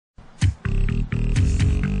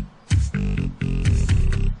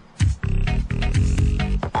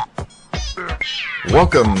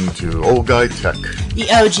Welcome to Old Guy Tech, the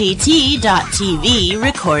OGT.TV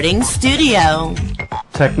recording studio.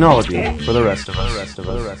 Technology for the rest of us.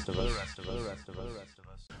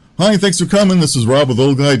 Hi, thanks for coming. This is Rob with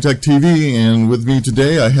Old Guy Tech TV, and with me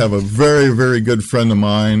today I have a very, very good friend of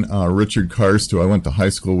mine, Richard Karst, who I went to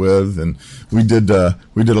high school with, and we did a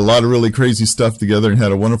lot of really crazy stuff together and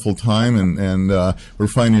had a wonderful time, and we're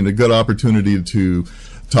finding a good opportunity to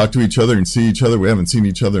talk to each other and see each other. We haven't seen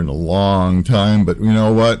each other in a long time, but you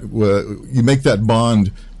know what? You make that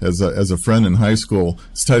bond as a friend in high school.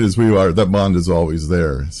 As tight as we are, that bond is always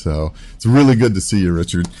there. So it's really good to see you,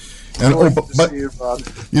 Richard. And but you,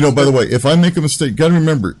 by the way, if I make a mistake, gotta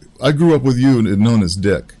remember, I grew up with you known as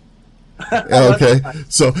Dick. Okay,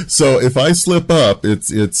 so if I slip up, it's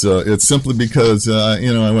simply because I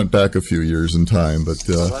went back a few years in time. But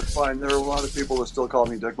that's fine. There are a lot of people that still call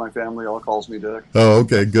me Dick. My family all calls me Dick. Oh,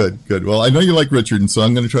 okay, good. Well, I know you like Richard, and so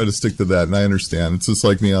I'm going to try to stick to that. And I understand. It's just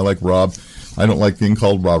like me. I like Rob. I don't like being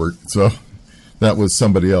called Robert. So that was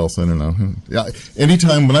somebody else. I don't know. Yeah.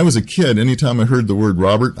 Anytime when I was a kid, anytime I heard the word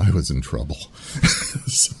Robert, I was in trouble.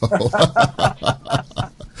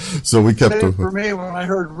 So we kept. For me, when I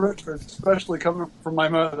heard Richard, especially coming from my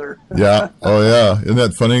mother. Yeah. Oh, yeah. Isn't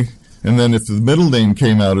that funny? And then if the middle name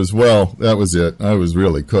came out as well, that was it. I was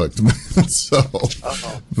really cooked. So,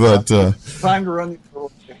 but time to run the.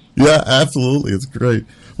 Yeah, absolutely. It's great.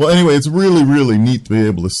 Well, anyway, it's really, really neat to be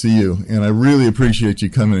able to see you, and I really appreciate you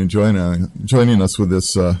coming and joining us with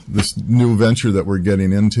this new venture that we're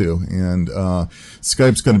getting into. And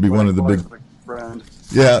Skype's going to be one of the big.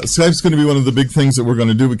 Yeah, Skype's going to be one of the big things that we're going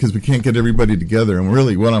to do because we can't get everybody together. And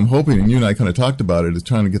really, what I'm hoping, and you and I kind of talked about it, is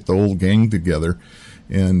trying to get the whole gang together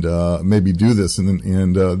and maybe do this. And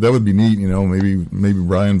that would be neat, maybe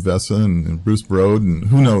Brian Vessa and Bruce Brode, and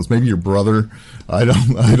who knows, maybe your brother. I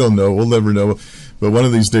don't know. We'll never know. But one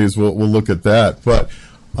of these days we'll look at that. But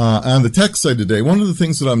on the tech side today, one of the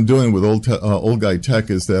things that I'm doing with Old Guy Tech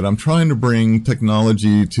is that I'm trying to bring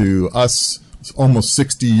technology to us almost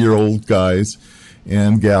 60-year-old guys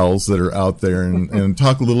and gals that are out there and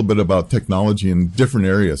talk a little bit about technology in different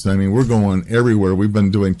areas. I mean, we're going everywhere. We've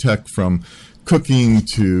been doing tech from cooking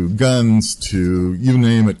to guns to you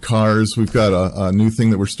name it, cars. We've got a new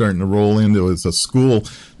thing that we're starting to roll into. It's a school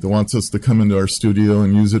that wants us to come into our studio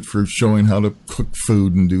and use it for showing how to cook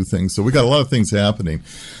food and do things. So we got a lot of things happening.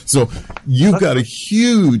 So you've got a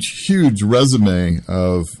huge resume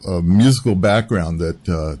of musical background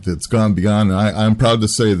that's gone beyond. And I'm proud to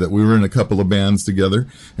say that we were in a couple of bands together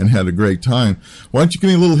and had a great time. Why don't you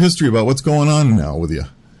give me a little history about what's going on now with you?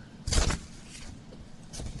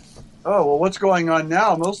 Oh, well, what's going on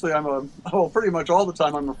now? Mostly pretty much all the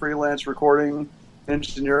time I'm a freelance recording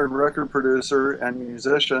engineer and record producer and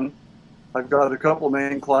musician. I've got a couple of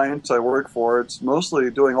main clients I work for. It's mostly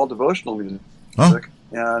doing all devotional music.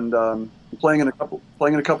 And playing in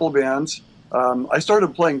a couple of bands. I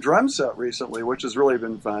started playing drum set recently, which has really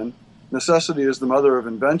been fun. Necessity is the mother of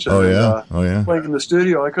invention. Oh, yeah. Playing in the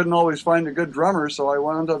studio, I couldn't always find a good drummer, so I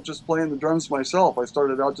wound up just playing the drums myself. I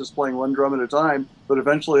started out just playing one drum at a time, but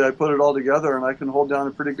eventually I put it all together, and I can hold down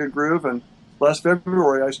a pretty good groove. And last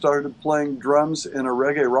February, I started playing drums in a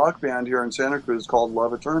reggae rock band here in Santa Cruz called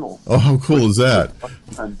Love Eternal. Oh, how cool is that?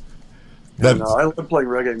 And I love playing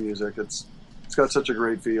reggae music. It's got such a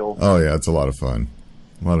great feel. Oh, yeah, it's a lot of fun.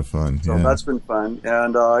 So that's been fun.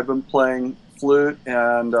 And I've been playing flute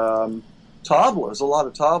and tablas, a lot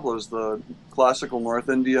of tablas, the classical North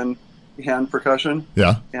Indian hand percussion,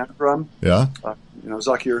 hand drum. Yeah.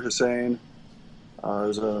 Zakir Hussain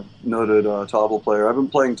is a noted tabla player. I've been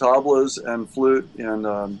playing tablas and flute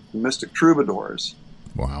in Mystic Troubadours.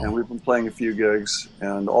 Wow. And we've been playing a few gigs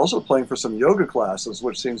and also playing for some yoga classes,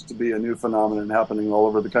 which seems to be a new phenomenon happening all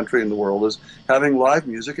over the country and the world, is having live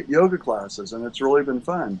music at yoga classes, and it's really been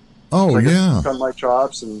fun. Oh, I yeah. can my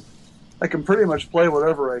chops, and I can pretty much play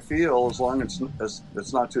whatever I feel as long as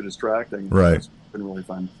it's not too distracting. Right. It's been really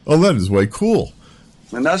fun. Oh, that is way cool.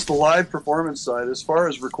 And that's the live performance side. As far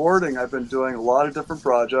as recording, I've been doing a lot of different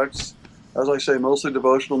projects. As I say, mostly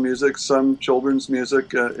devotional music, some children's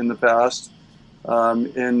music in the past.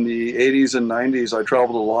 In the 80s and 90s, I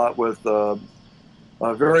traveled a lot with a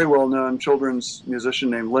very well-known children's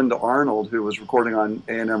musician named Linda Arnold, who was recording on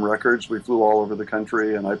A&M Records. We flew all over the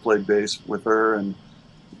country, and I played bass with her and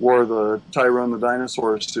wore the Tyrone the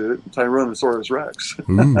Dinosaur suit, Tyrannosaurus Rex.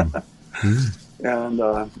 And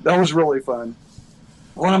that was really fun.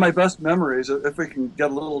 One of my best memories, if we can get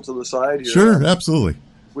a little to the side here. Sure, absolutely.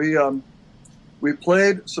 We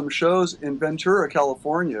played some shows in Ventura,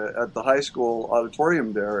 California at the high school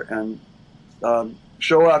auditorium there, and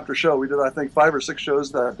show after show, we did, I think, 5 or 6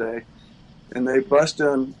 shows that day, and they bussed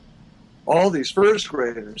in all these first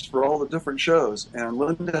graders for all the different shows. And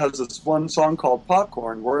Linda has this one song called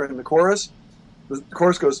Popcorn, where in the chorus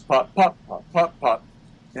goes pop, pop, pop, pop, pop.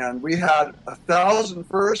 And we had 1,000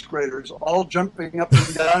 first graders all jumping up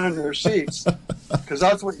and down in their seats, because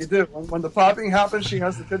that's what you do. When the popping happens, she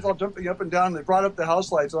has the kids all jumping up and down, and they brought up the house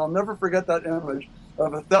lights. And I'll never forget that image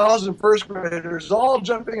of 1,000 first graders all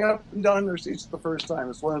jumping up and down in their seats the first time.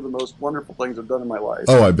 It's one of the most wonderful things I've done in my life.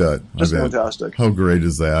 Oh, I bet. Just I bet. fantastic. How great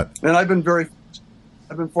is that? And I've been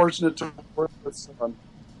fortunate to work with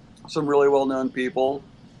some really well-known people.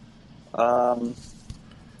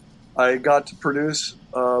 I got to produce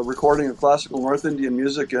a recording of classical North Indian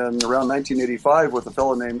music in around 1985 with a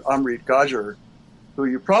fellow named Amrit Gajar, who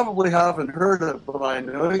you probably haven't heard of, but I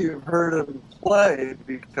know you've heard him play,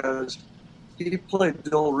 because he played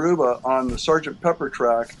Dilruba on the Sgt. Pepper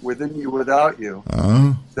track, Within You, Without You.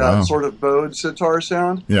 Oh, That wow. sort of bowed sitar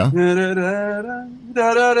sound. Yeah.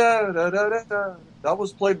 That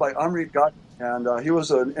was played by Amrit Gajar, and he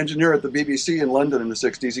was an engineer at the BBC in London in the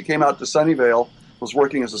 60s. He came out to Sunnyvale, was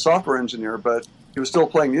working as a software engineer, but he was still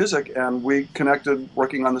playing music, and we connected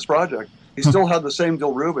working on this project. He still had the same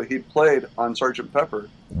Dilruba he'd played on Sgt. Pepper.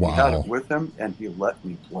 Wow. He had it with him, and he let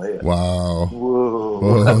me play it. Wow. Whoa.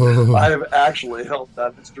 Whoa. I have actually held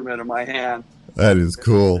that instrument in my hand. That is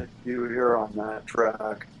cool. You hear on that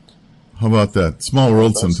track. How about that? Small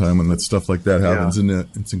world sometime when that stuff like that happens, Yeah. isn't it?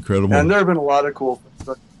 It's incredible. And there have been a lot of cool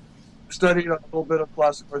things. I studied a little bit of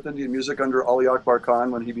classic North Indian music under Ali Akbar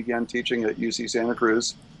Khan when he began teaching at UC Santa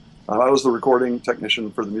Cruz. I was the recording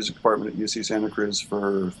technician for the music department at UC Santa Cruz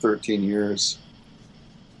for 13 years.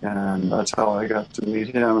 And that's how I got to meet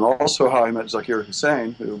him, and also how I met Zakir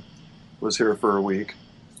Hussain, who was here for a week.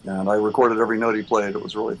 And I recorded every note he played. It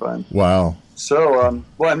was really fun. Wow. So,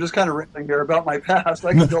 well, I'm just kind of ranting here about my past.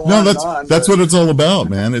 I can go No, on that's and on. that's but- what it's all about,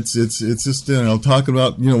 man. It's just talk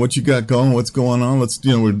about what you got going, what's going on. Let's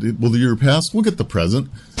we'll do your past. We'll get the present.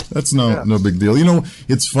 That's no big deal.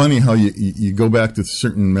 It's funny how you go back to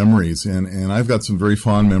certain memories, and I've got some very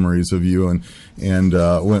fond memories of you. And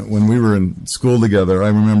when we were in school together, I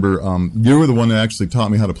remember you were the one that actually taught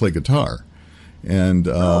me how to play guitar. And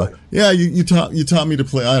yeah, you taught me to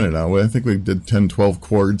play. I don't know. I think we did 10, 12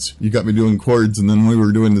 chords. You got me doing chords, and then when we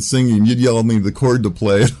were doing the singing, you'd yell at me the chord to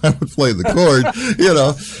play, and I would play the chord.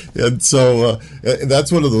 And so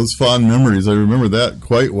that's one of those fond memories. I remember that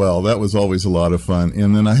quite well. That was always a lot of fun.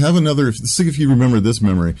 And then I have another. See if you remember this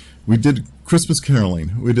memory. We did Christmas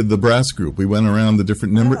caroling. We did the brass group. We went around the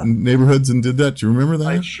different neighborhoods and did that. Do you remember that?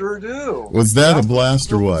 I sure do. Was that a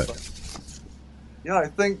blast or what? Yeah, I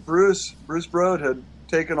think Bruce Brode had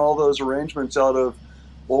taken all those arrangements out of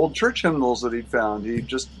old church hymnals that he'd found. He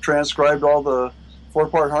just transcribed all the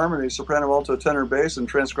 4-part harmonies, soprano, alto, tenor, bass, and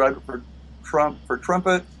transcribed it for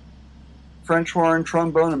trumpet, French horn,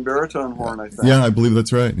 trombone, and baritone horn, I think. Yeah, I believe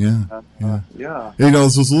that's right. Yeah. Yeah.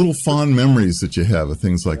 It's those little fond memories that you have of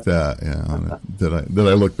things like that. Yeah, that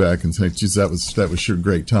I look back and say, geez, that was sure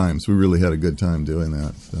great times. We really had a good time doing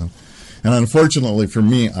that. So. And unfortunately for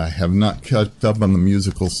me, I have not kept up on the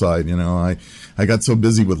musical side. I got so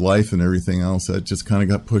busy with life and everything else that just kind of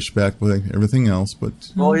got pushed back by everything else. But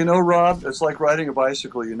well, Rob, it's like riding a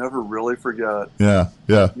bicycle. You never really forget. Yeah.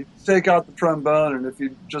 You take out the trombone, and if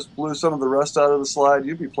you just blew some of the rust out of the slide,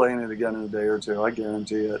 you'd be playing it again in a day or two. I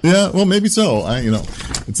guarantee it. Yeah, well, maybe so.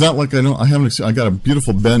 It's not like I got a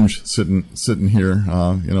beautiful bench sitting here,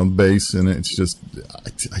 bass, and it's just,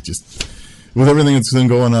 I just. With everything that's been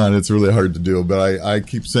going on, it's really hard to do. But I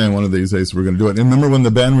keep saying one of these days we're going to do it. And remember when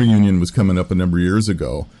the band reunion was coming up a number of years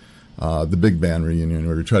ago, the big band reunion,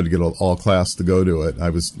 where we tried to get all class to go to it. I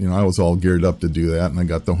was all geared up to do that, and I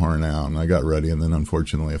got the horn out, and I got ready. And then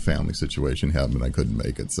unfortunately, a family situation happened. I couldn't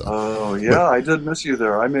make it. So. Oh yeah, I did miss you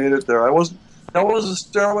there. I made it there. That was a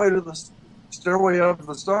Stairway of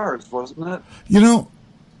the Stars, wasn't it?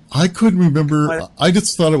 I couldn't remember. I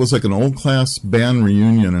just thought it was like an old class band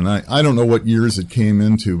reunion, and I don't know what years it came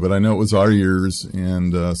into, but I know it was our years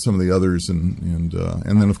and some of the others, and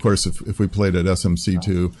then of course if we played at SMC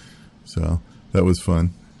too, so that was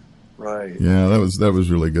fun. Right. Yeah, that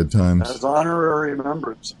was really good times. As honorary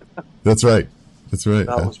members. That's right.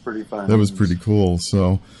 That was pretty fun. That was pretty cool.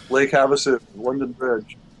 So Lake Havasu, London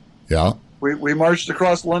Bridge. Yeah. We marched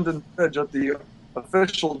across London Bridge at the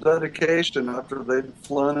official dedication after they'd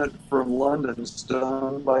flown it from London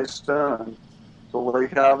stone by stone to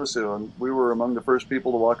Lake Havasu, and we were among the first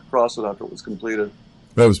people to walk across it after it was completed.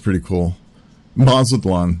 That was pretty cool.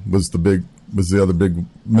 Mazatlan was the big was the other big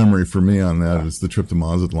memory for me on that, is the trip to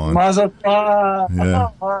Mazatlan. Mazatlan. Yeah.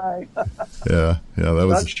 Hi. Yeah, that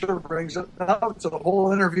was. That sure brings it. That's a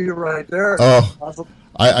whole interview right there. Oh,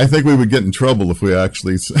 I think we would get in trouble if we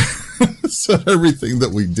actually said everything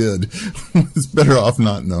that we did. It's better off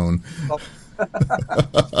not known.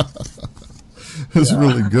 It's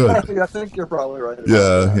really good. I think you're probably right.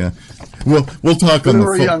 Yeah. We'll talk on the phone. We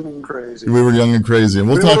were young and crazy. We were young and crazy, and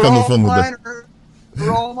we'll talk on the phone with them.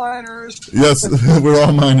 We're all minors. Yes, we're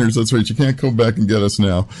all minors. That's right. You can't go back and get us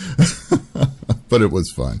now. But it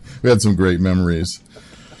was fun. We had some great memories.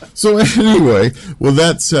 So anyway, with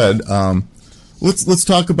that said, let's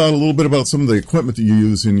talk about a little bit about some of the equipment that you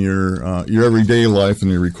use in your everyday life and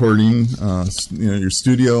your recording, your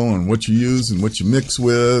studio, and what you use and what you mix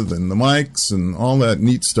with, and the mics and all that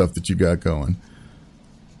neat stuff that you got going.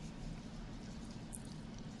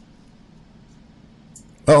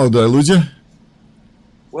 Uh-oh, did I lose you?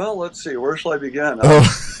 Well, let's see. Where shall I begin? I'm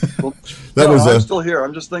still here.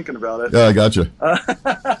 I'm just thinking about it. Yeah, I got you.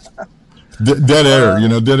 Dead air,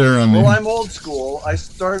 dead air on me. Well, I'm old school. I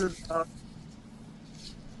started.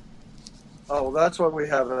 That's why we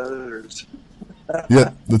have editors.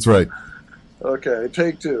 Yeah, that's right. Okay,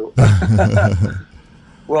 take two.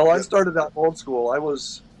 Well, I started out old school.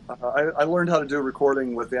 I learned how to do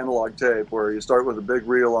recording with analog tape, where you start with a big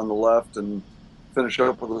reel on the left and finish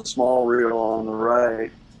up with a small reel on the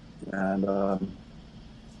right, and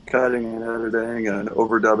cutting and editing and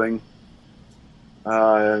overdubbing.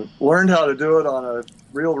 I learned how to do it on a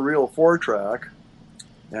reel-to-reel 4-track,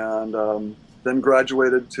 and then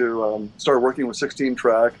graduated to start working with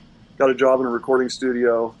 16-track. Got a job in a recording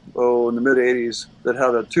studio, in the mid-'80s, that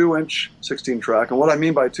had a 2-inch 16-track. And what I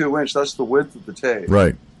mean by 2-inch, that's the width of the tape.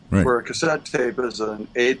 Right. Where a cassette tape is an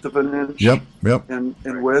 1/8 of an inch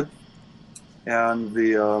in width. And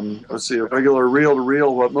the, a regular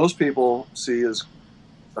reel-to-reel, what most people see is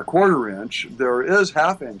a 1/4 inch. There is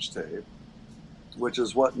 1/2 inch tape, which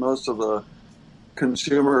is what most of the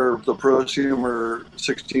prosumer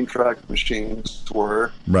 16-track machines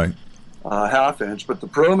were. Right. 1/2 inch, but the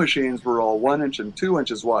pro machines were all 1 inch and 2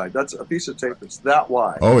 inches wide. That's a piece of tape that's that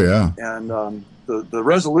wide. Oh, yeah. And the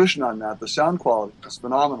resolution on that, the sound quality is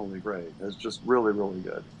phenomenally great. It's just really, really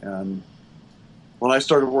good. And when I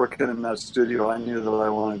started working in that studio, I knew that I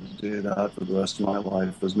wanted to do that for the rest of my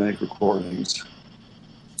life, was make recordings.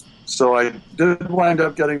 So I did wind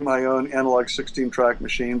up getting my own analog 16-track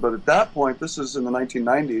machine, but at that point, this is in the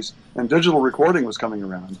 1990s, and digital recording was coming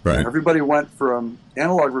around. Right. And everybody went from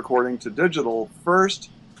analog recording to digital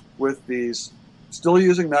first with these, still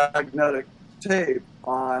using magnetic tape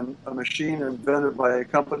on a machine invented by a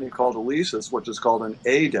company called Alesis, which is called an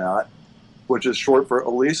ADAT, which is short for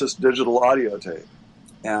Alesis Digital Audio Tape.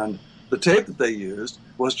 And the tape that they used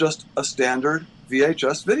was just a standard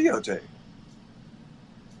VHS videotape,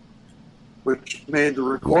 which made the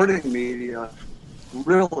recording media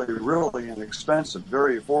really, really inexpensive,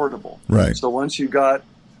 very affordable. Right. So once you got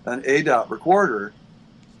an ADAT recorder,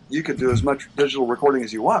 you could do as much digital recording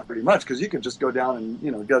as you want, pretty much, because you could just go down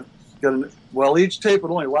and get each tape would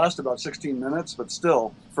only last about 16 minutes, but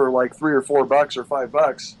still, for like $3 or $4 or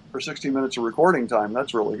 $5 for 16 minutes of recording time,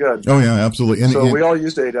 that's really good. Oh yeah, absolutely. So we all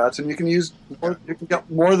used ADATs, and you can get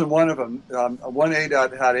more than one of them. One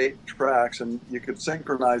ADAT had 8 tracks, and you could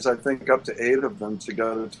synchronize, I think, up to 8 of them to get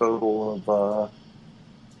a total of.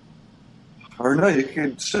 You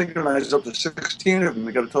could synchronize up to 16 of them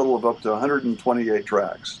to get a total of up to 128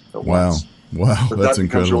 tracks at once. Wow, but that's that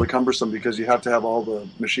becomes incredible. really cumbersome because you have to have all the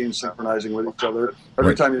machines synchronizing with each other every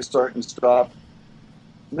Right. time you start and stop.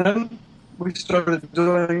 And then we started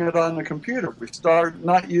doing it on the computer. We started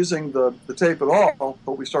not using the tape at all,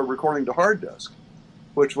 but we started recording to hard disk,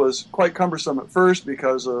 which was quite cumbersome at first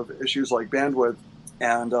because of issues like bandwidth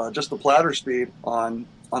and just the platter speed on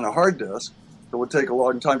a hard disk. It would take a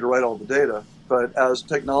long time to write all the data. But as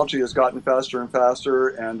technology has gotten faster and faster,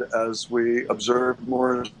 and as we observed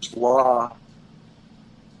Moore's law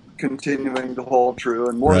continuing to hold true,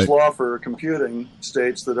 and Moore's Right. law for computing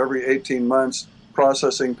states that every 18 months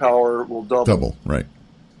processing power will double. Right.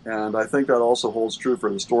 And I think that also holds true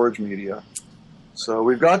for the storage media. So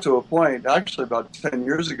we've got to a point, actually about 10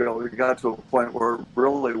 years ago, we got to a point where it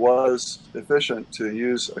really was efficient to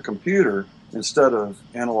use a computer instead of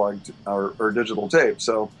analog or digital tape.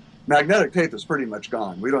 So magnetic tape is pretty much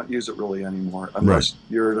gone. We don't use it really anymore unless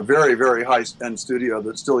you're at a very, very high-end studio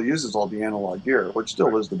that still uses all the analog gear, which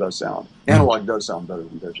still is the best sound. Analog does sound better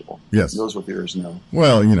than digital. Yes. Those with ears know.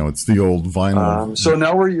 Well, it's the old vinyl. So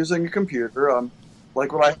now we're using a computer.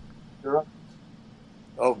 Like what I...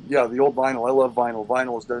 Oh, yeah, the old vinyl. I love vinyl.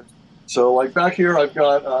 Vinyl is So like back here, I've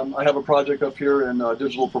got, I have a project up here in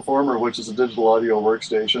Digital Performer, which is a digital audio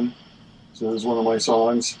workstation. So this is one of my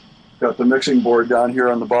songs. Got the mixing board down here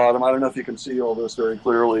on the bottom. I don't know if you can see all this very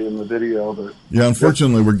clearly in the video, but yeah,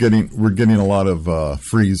 unfortunately, we're getting a lot of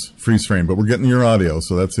freeze frame, but we're getting your audio,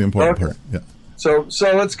 so that's the important part. Yeah. So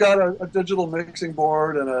it's got a digital mixing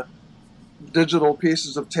board and a digital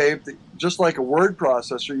pieces of tape that, just like a word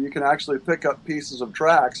processor, you can actually pick up pieces of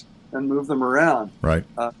tracks and move them around. Right.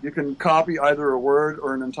 You can copy either a word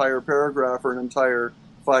or an entire paragraph or an entire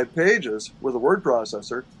 5 pages with a word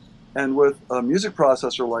processor. And with a music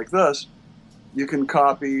processor like this, you can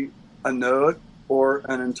copy a note or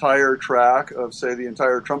an entire track of, say, the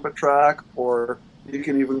entire trumpet track, or you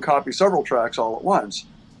can even copy several tracks all at once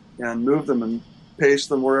and move them and paste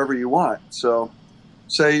them wherever you want. So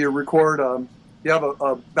say you record, you have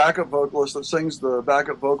a backup vocalist that sings the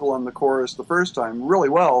backup vocal on the chorus the first time really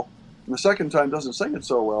well, and the second time doesn't sing it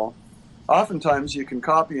so well. Oftentimes you can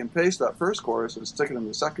copy and paste that first chorus and stick it in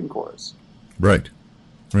the second chorus. Right.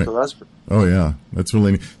 Right. So that's oh yeah, that's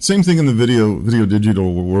really neat. Same thing in the video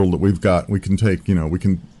digital world that we've got. We can take, we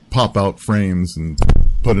can pop out frames and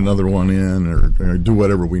put another one in, or do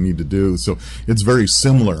whatever we need to do. So it's very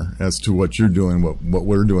similar as to what you're doing, what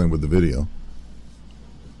we're doing with the video.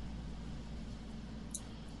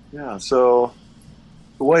 Yeah, so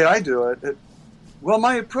the way I do it, well,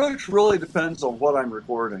 my approach really depends on what I'm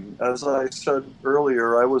recording. As I said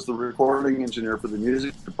earlier, I was the recording engineer for the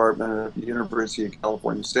music department at the University of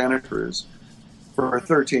California, Santa Cruz for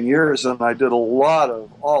 13 years, and I did a lot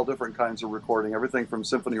of all different kinds of recording, everything from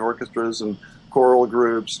symphony orchestras and choral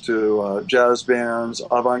groups to jazz bands,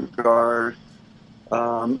 avant-garde.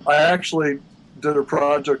 I actually did a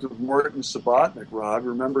project with Morton Subotnick, Rob.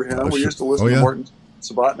 Remember him? We used to listen to Morton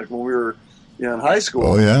Subotnick when we were in high school.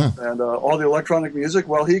 Oh, yeah. And all the electronic music.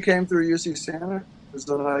 Well, he came through UC Santa Cruz,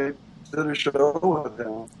 and I did a show with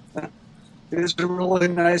him. He's a really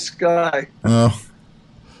nice guy. Oh.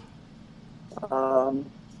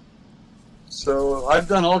 So I've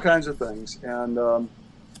done all kinds of things. And a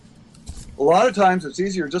lot of times it's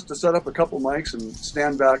easier just to set up a couple mics and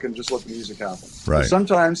stand back and just let the music happen. Right.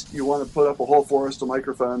 Sometimes you want to put up a whole forest of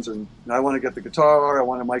microphones, and I want to get the guitar, I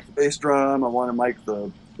want to mic the bass drum, I want to mic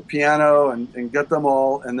the piano, and get them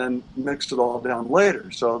all, and then mix it all down later.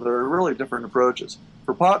 So there are really different approaches.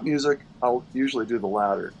 For pop music, I'll usually do the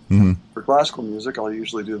latter. Mm-hmm. For classical music, I'll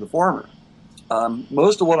usually do the former.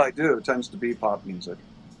 Most of what I do tends to be pop music.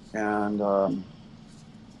 And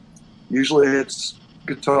usually it's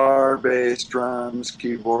guitar, bass, drums,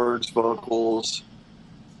 keyboards, vocals,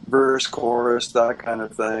 verse, chorus, that kind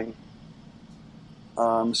of thing.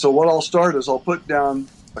 So what I'll start is I'll put down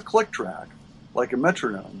a click track, like a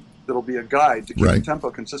metronome, that'll be a guide to keep the tempo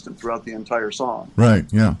consistent throughout the entire song. Right,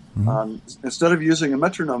 yeah. Mm-hmm. Instead of using a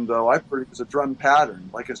metronome, though, I use a drum pattern.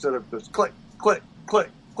 Like instead of just click, click, click,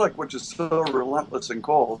 click, which is so relentless and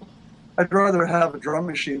cold, I'd rather have a drum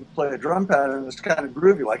machine play a drum pattern that's kind of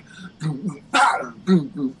groovy, like boom, boom,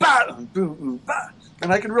 boom, boom, boom,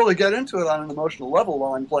 and I can really get into it on an emotional level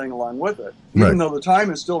while I'm playing along with it. Even though the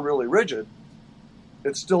time is still really rigid,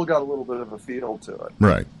 it's still got a little bit of a feel to it.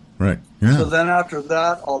 Right, right, yeah. So then after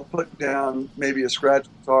that, I'll put down maybe a scratch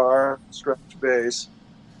guitar, scratch bass.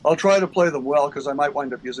 I'll try to play them well because I might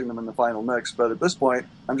wind up using them in the final mix, but at this point,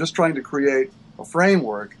 I'm just trying to create a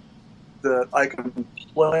framework that I can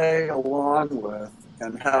play along with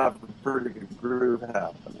and have a pretty good groove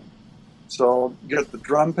happening. So I'll get the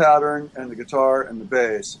drum pattern and the guitar and the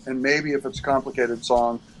bass, and maybe if it's a complicated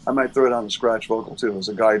song, I might throw it on a scratch vocal too as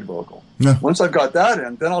a guide vocal. Yeah. Once I've got that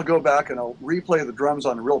in, then I'll go back and I'll replay the drums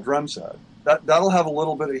on a real drum set. That'll have a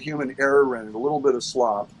little bit of human error in it, a little bit of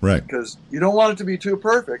slop. Right. Because you don't want it to be too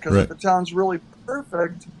perfect, because if it sounds really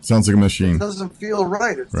perfect, sounds like a machine. It doesn't feel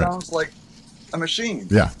right. It sounds like a machine.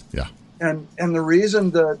 Yeah, yeah. And the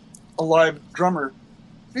reason that a live drummer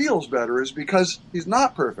feels better is because he's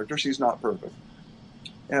not perfect or she's not perfect.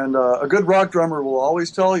 And a good rock drummer will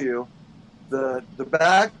always tell you that the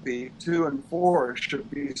backbeat 2 and 4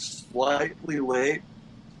 should be slightly late,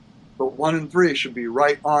 but 1 and 3 should be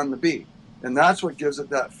right on the beat. And that's what gives it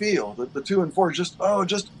that feel. That the 2 and 4 is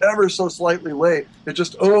just ever so slightly late. It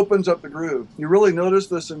just opens up the groove. You really notice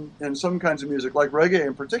this in some kinds of music, like reggae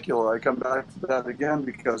in particular. I come back to that again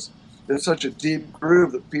because it's such a deep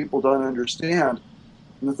groove that people don't understand.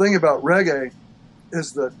 And the thing about reggae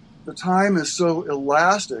is that the time is so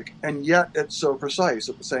elastic, and yet it's so precise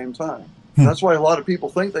at the same time. That's why a lot of people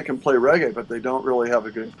think they can play reggae, but they don't really have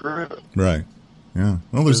a good groove. Right. Yeah.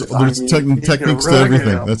 Well, there's techniques to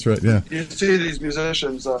everything. That's right. Yeah. You see these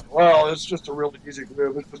musicians, well, it's just a really easy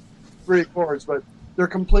groove. It's just 3 chords, but they're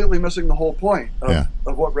completely missing the whole point Yeah.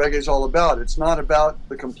 of what reggae is all about. It's not about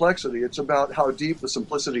the complexity. It's about how deep the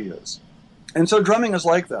simplicity is. And so drumming is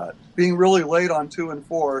like that, being really late on 2 and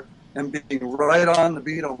 4 and being right on the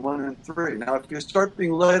beat on 1 and 3. Now, if you start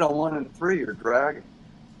being late on 1 and 3, you're dragging.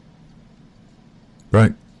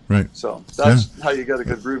 Right, right. So that's how you get a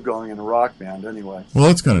good groove going in a rock band anyway. Well,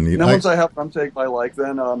 that's kind of neat. And then once I have drum take I like,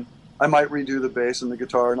 then I might redo the bass and the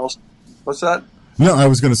guitar. And what's that? No, I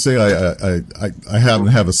was going to say I happen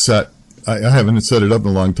to have a set. I haven't set it up in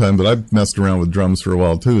a long time, but I've messed around with drums for a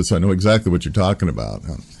while too, so I know exactly what you're talking about.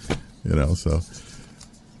 You know, so.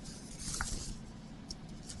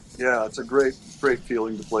 Yeah, it's a great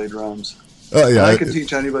feeling to play drums. Oh yeah, I could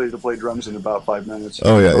teach anybody to play drums in about 5 minutes.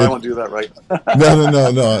 Oh yeah, but I won't do that right.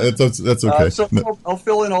 no. That's okay. So no. I'll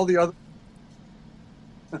fill in all the other.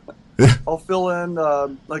 Yeah. I'll fill in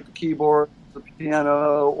like the keyboard, the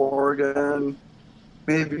piano, organ,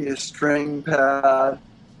 maybe a string pad.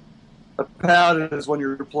 A pad is when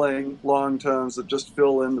you're playing long tones that just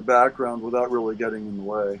fill in the background without really getting in the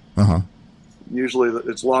way. Uh-huh. Usually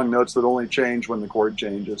it's long notes that only change when the chord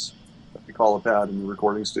changes. We call a pad in the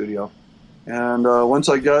recording studio. And once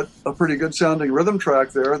I get a pretty good sounding rhythm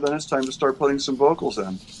track there, then it's time to start putting some vocals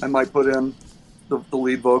in. I might put in the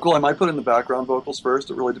lead vocal. I might put in the background vocals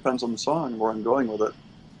first. It really depends on the song and where I'm going with it.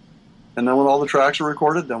 And then when all the tracks are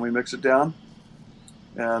recorded, then we mix it down.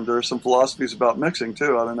 And there's some philosophies about mixing,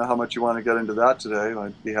 too. I don't know how much you want to get into that today.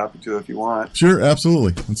 I'd be happy to if you want. Sure,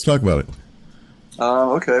 absolutely. Let's talk about it.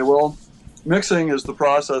 Okay, well, mixing is the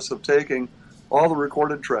process of taking all the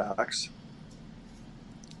recorded tracks.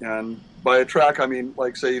 And by a track, I mean,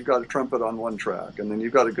 like, say you've got a trumpet on one track, and then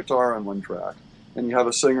you've got a guitar on one track, and you have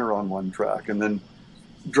a singer on one track, and then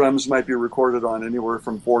drums might be recorded on anywhere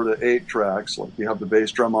from 4 to 8 tracks. Like you have the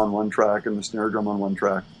bass drum on one track and the snare drum on one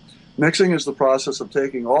track. Mixing is the process of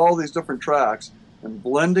taking all these different tracks and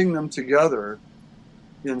blending them together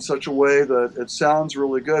in such a way that it sounds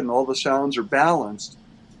really good and all the sounds are balanced,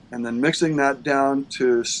 and then mixing that down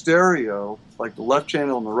to stereo, like the left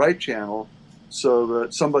channel and the right channel, so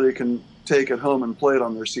that somebody can take it home and play it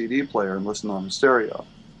on their CD player and listen on the stereo.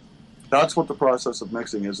 That's what the process of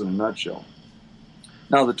mixing is in a nutshell.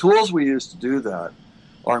 Now, the tools we use to do that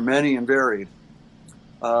are many and varied.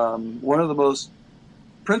 One of the most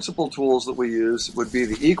principal tools that we use would be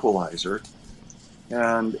the equalizer.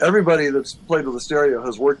 And everybody that's played with a stereo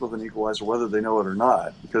has worked with an equalizer, whether they know it or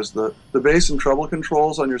not, because the bass and treble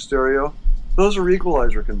controls on your stereo, those are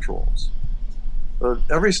equalizer controls.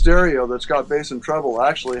 Every stereo that's got bass and treble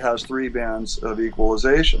actually has 3 bands of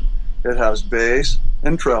equalization. It has bass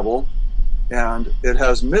and treble, and it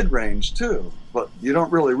has mid-range too. But you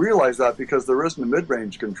don't really realize that because there isn't a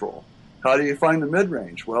mid-range control. How do you find the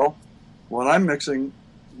mid-range? Well, when I'm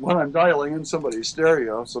dialing in somebody's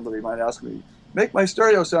stereo, somebody might ask me, make my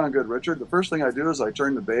stereo sound good, Richard. The first thing I do is I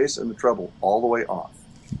turn the bass and the treble all the way off.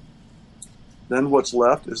 Then what's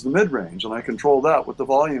left is the mid-range, and I control that with the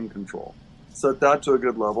volume control. Set that to a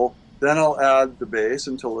good level. Then I'll add the bass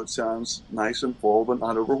until it sounds nice and full, but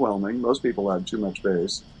not overwhelming. Most people add too much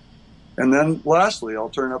bass. And then lastly, I'll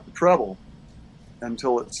turn up the treble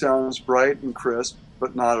until it sounds bright and crisp,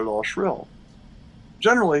 but not at all shrill.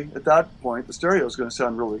 Generally, at that point, the stereo is going to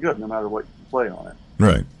sound really good no matter what you play on it.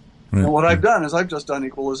 Right. And what I've done is I've just done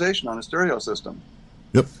equalization on a stereo system.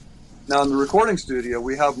 Yep. Now, in the recording studio,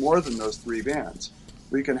 we have more than those 3 bands.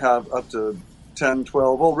 We can have up to 10,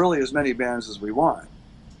 12, well, really as many bands as we want.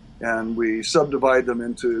 And we subdivide them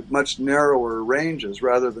into much narrower ranges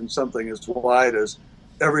rather than something as wide as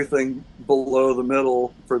everything below the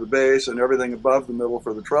middle for the bass and everything above the middle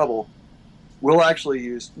for the treble. We'll actually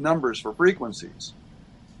use numbers for frequencies.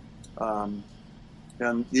 And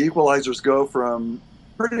the equalizers go from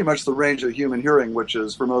pretty much the range of human hearing, which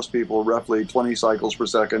is for most people roughly 20 cycles per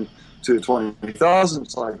second to 20,000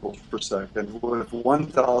 cycles per second, with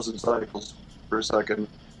 1,000 cycles per second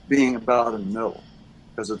being about in the middle,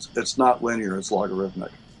 because it's not linear, it's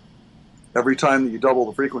logarithmic. Every time that you double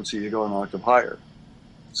the frequency, you go an octave higher.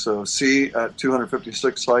 So C at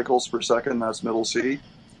 256 cycles per second, that's middle C.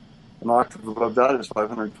 An octave above that is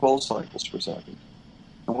 512 cycles per second.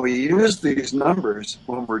 And we use these numbers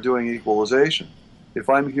when we're doing equalization. If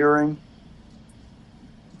I'm hearing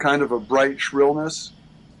kind of a bright shrillness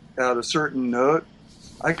at a certain note,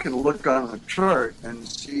 I can look on the chart and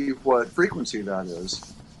see what frequency that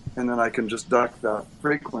is. And then I can just duck that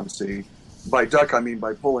frequency. By duck, I mean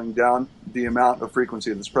by pulling down the amount of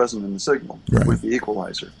frequency that's present in the signal with the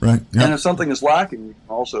equalizer. Right. Yep. And if something is lacking, you can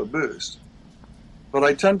also boost. But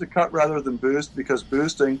I tend to cut rather than boost because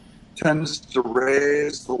boosting tends to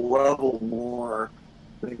raise the level more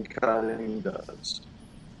than cutting does.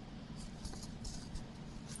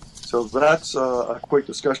 So that's a quick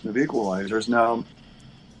discussion of equalizers. Now,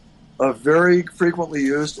 a very frequently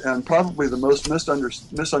used and probably the most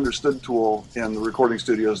misunderstood tool in the recording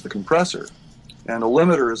studio is the compressor. And a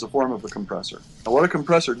limiter is a form of a compressor. Now, what a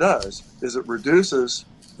compressor does is it reduces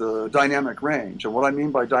the dynamic range. And what I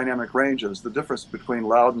mean by dynamic range is the difference between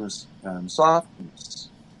loudness and softness.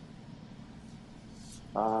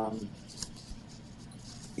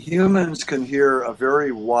 Humans can hear a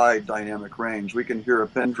very wide dynamic range. We can hear a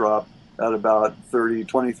pin drop at about 30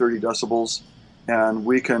 decibels, and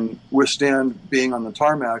we can withstand being on the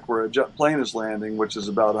tarmac where a jet plane is landing, which is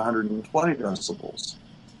about 120 decibels.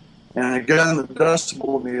 And again, the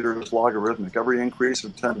decibel meter is logarithmic. Every increase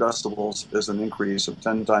of 10 decibels is an increase of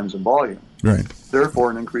 10 times in volume. Right. Therefore,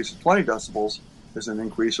 an increase of 20 decibels is an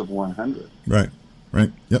increase of 100. Right.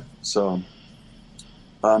 Yep. So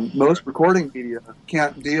most recording media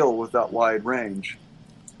can't deal with that wide range.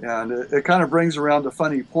 And it kind of brings around a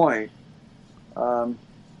funny point.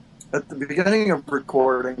 At the beginning of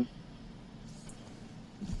recording,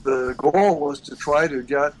 the goal was to try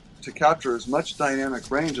to capture as much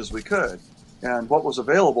dynamic range as we could. And what was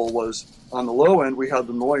available was, on the low end, we had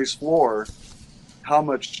the noise floor, how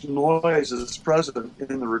much noise is present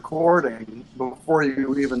in the recording before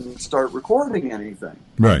you even start recording anything.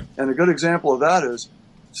 Right. And a good example of that is,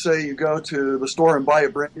 say you go to the store and buy a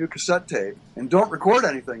brand new cassette tape and don't record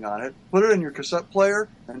anything on it, put it in your cassette player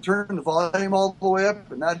and turn the volume all the way up,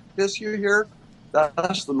 and that hiss you hear,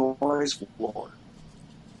 that's the noise floor.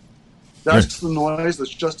 That's the noise that's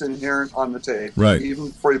just inherent on the tape, right, even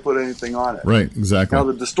before you put anything on it. Right, exactly. Now,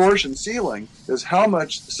 the distortion ceiling is how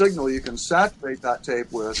much signal you can saturate that tape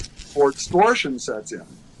with before distortion sets in.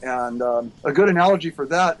 And a good analogy for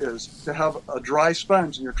that is to have a dry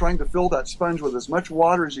sponge, and you're trying to fill that sponge with as much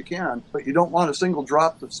water as you can, but you don't want a single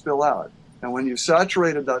drop to spill out. And when you've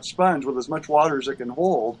saturated that sponge with as much water as it can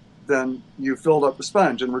hold, then you filled up the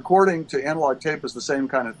sponge. And recording to analog tape is the same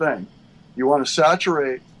kind of thing. You want to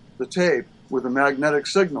saturate the tape with a magnetic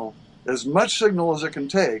signal, as much signal as it can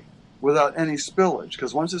take, without any spillage.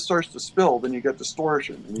 Because once it starts to spill, then you get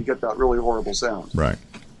distortion, and you get that really horrible sound. Right.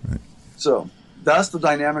 So that's the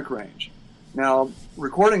dynamic range. Now,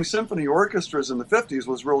 recording symphony orchestras in the 50s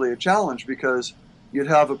was really a challenge, because you'd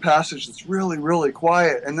have a passage that's really, really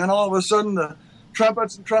quiet, and then all of a sudden the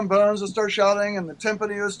trumpets and trombones will start shouting, and the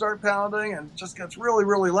timpani will start pounding, and it just gets really,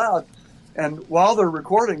 really loud. And while they're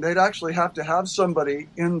recording, they'd actually have to have somebody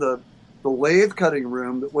in the lathe cutting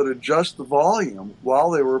room that would adjust the volume while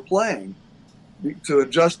they were playing to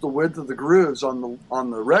adjust the width of the grooves on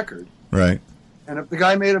the record. Right. And if the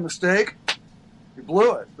guy made a mistake, he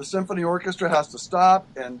blew it. The symphony orchestra has to stop,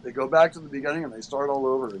 and they go back to the beginning, and they start all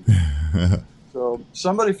over again. So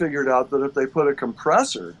somebody figured out that if they put a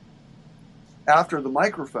compressor after the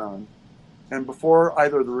microphone and before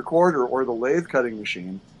either the recorder or the lathe cutting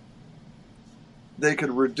machine, they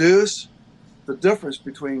could reduce the difference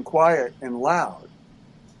between quiet and loud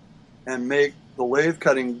and make the lathe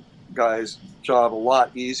cutting guy's job a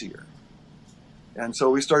lot easier. And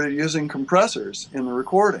so we started using compressors in the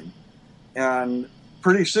recording. And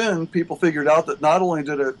pretty soon people figured out that not only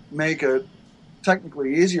did it make it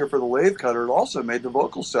technically easier for the lathe cutter, it also made the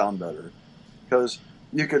vocals sound better, because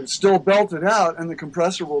you could still belt it out and the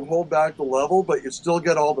compressor would hold back the level, but you'd still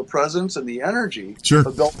get all the presence and the energy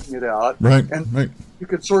of belting it out. Right. And you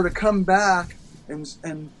could sort of come back and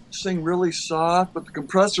sing really soft, but the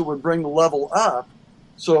compressor would bring the level up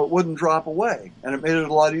so it wouldn't drop away, and it made it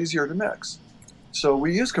a lot easier to mix. So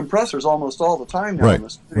we use compressors almost all the time now in the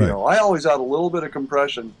studio. I always add a little bit of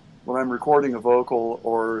compression when I'm recording a vocal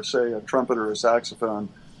or, say, a trumpet or a saxophone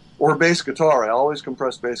or bass guitar. I always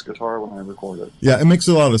compress bass guitar when I record it. Yeah, it makes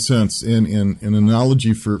a lot of sense. In an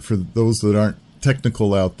analogy for those that aren't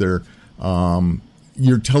technical out there,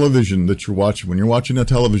 your television that you're watching, when you're watching a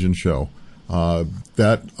television show,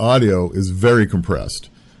 that audio is very compressed.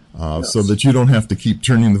 So that you don't have to keep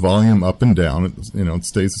turning the volume up and down. It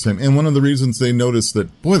stays the same. And one of the reasons they noticed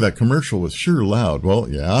that, boy, that commercial was sure loud. Well,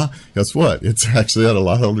 yeah, guess what? It's actually at a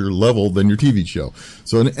lot older level than your TV show.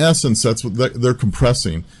 So in essence, that's what they're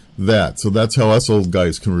compressing that. So that's how us old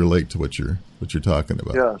guys can relate to what you're talking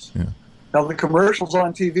about. Yes. Yeah. Now, the commercials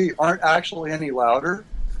on TV aren't actually any louder,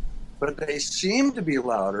 but they seem to be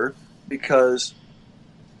louder because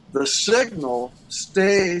the signal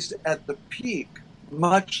stays at the peak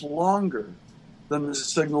much longer than the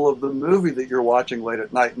signal of the movie that you're watching late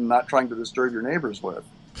at night and not trying to disturb your neighbors with.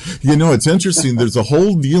 It's interesting. There's a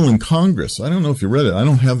whole deal in Congress. I don't know if you read it. I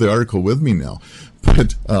don't have the article with me now.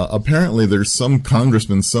 But apparently there's some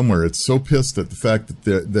congressman somewhere. It's so pissed at the fact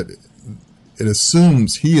that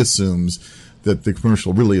he assumes that the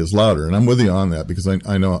commercial really is louder. And I'm with you on that because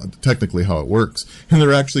I know technically how it works. And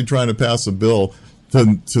they're actually trying to pass a bill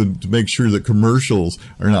to make sure that commercials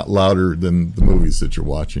are not louder than the movies that you're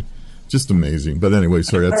watching. Just amazing. But anyway,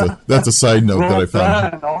 sorry, that's a side note that I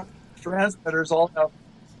found. All transmitters all have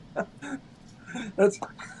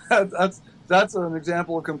that's an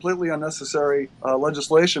example of completely unnecessary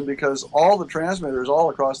legislation, because all the transmitters all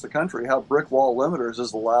across the country have brick wall limiters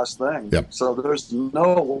as the last thing. Yep. So there's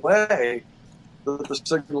no way that the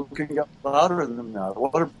signal can get louder than that.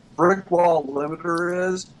 What a brick wall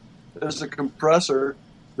limiter is a compressor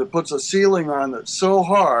that puts a ceiling on that's so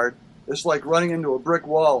hard, it's like running into a brick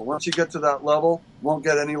wall. Once you get to that level, it won't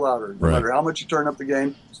get any louder. No matter how much you turn up the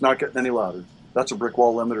gain, it's not getting any louder. That's a brick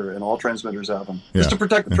wall limiter, and all transmitters have them. Yeah. Just to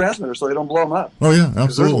protect the transmitter so they don't blow them up. Oh, yeah,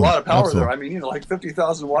 absolutely. There's a lot of power absolutely. there. I mean, like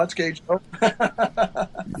 50,000 watts gauge.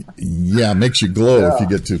 Yeah, it makes you glow if you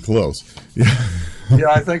get too close. Yeah.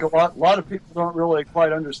 Yeah, I think a lot of people don't really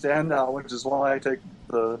quite understand now, which is why I take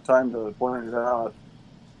the time to point it out.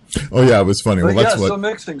 Oh, yeah, it was funny. But well, that's so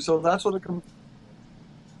mixing. So that's what a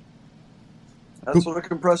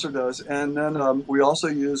compressor does. And then we also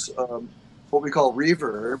use what we call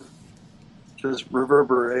reverb, which is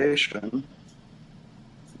reverberation.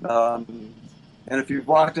 And if you've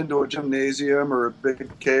walked into a gymnasium or a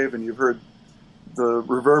big cave and you've heard the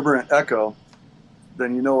reverberant echo,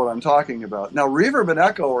 then you know what I'm talking about. Now, reverb and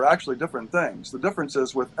echo are actually different things. The difference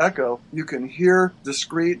is with echo, you can hear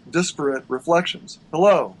discrete, disparate reflections.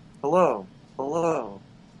 Hello, hello, hello,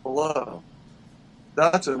 hello.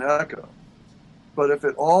 That's an echo. But if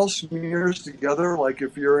it all smears together, like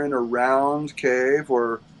if you're in a round cave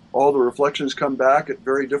where all the reflections come back at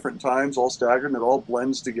very different times, all staggered, and it all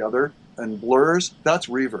blends together and blurs, that's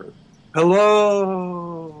reverb.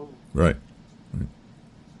 Hello. Right.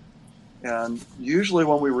 And usually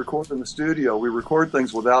when we record in the studio, we record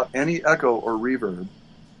things without any echo or reverb,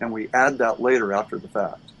 and we add that later after the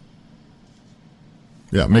fact.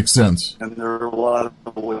 Yeah, makes sense. And there are a lot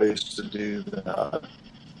of ways to do that.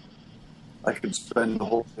 I could spend the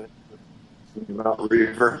whole day thinking about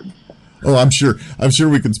reverb. Oh, I'm sure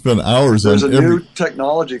we could spend hours There's on a new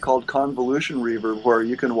technology called convolution reverb where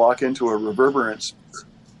you can walk into a reverberant.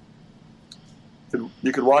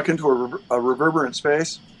 You could walk into a reverberant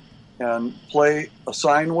space and play a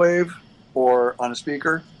sine wave or on a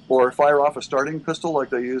speaker, or fire off a starting pistol like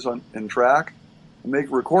they use in track, and make a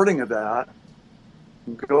recording of that,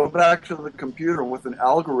 and go back to the computer with an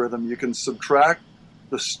algorithm. You can subtract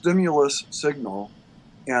the stimulus signal,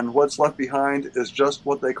 and what's left behind is just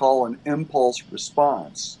what they call an impulse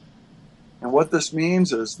response. And what this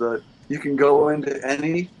means is that you can go into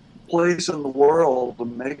any place in the world to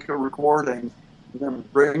make a recording, and then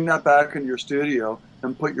bring that back into your studio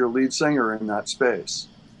and put your lead singer in that space.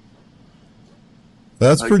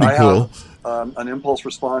 That's pretty cool. I have an impulse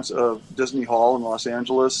response of Disney Hall in Los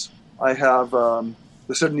Angeles. I have the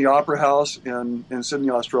Sydney Opera House in Sydney,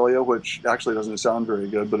 Australia, which actually doesn't sound very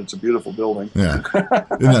good, but it's a beautiful building. Yeah.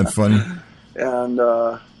 Isn't that funny? And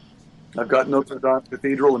I've got Notre Dame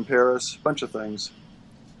Cathedral in Paris, a bunch of things.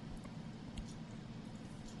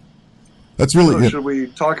 That's really So good. should we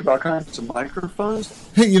talk about kinds of microphones?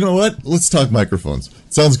 Hey, you know what? Let's talk microphones.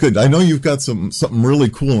 Sounds good. I know you've got something really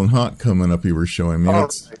cool and hot coming up you were showing me.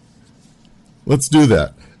 Let's do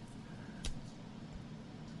that.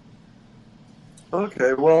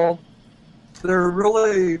 Okay, well, there are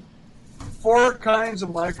really 4 kinds of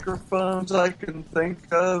microphones I can think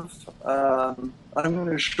of. I'm going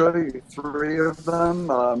to show you 3 of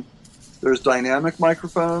them. There's dynamic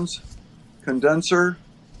microphones, condenser,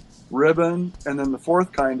 ribbon, and then the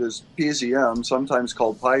 4th kind is PZM, sometimes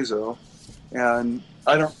called piezo. And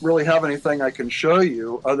I don't really have anything I can show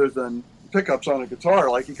you other than pickups on a guitar.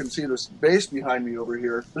 Like you can see this bass behind me over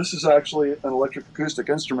here. This is actually an electric acoustic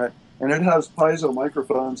instrument, and it has piezo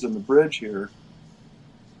microphones in the bridge here.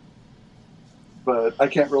 But I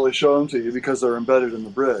can't really show them to you because they're embedded in the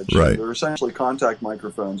bridge. Right. They're essentially contact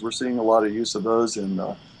microphones. We're seeing a lot of use of those in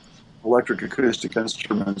electric acoustic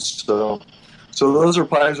instruments. So those are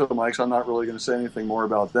piezo mics. I'm not really going to say anything more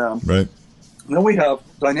about them. Right. And then we have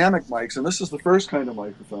dynamic mics, and this is the first kind of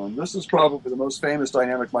microphone. This is probably the most famous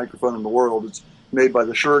dynamic microphone in the world. It's made by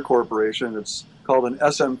the Shure Corporation. It's called an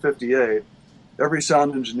SM58. Every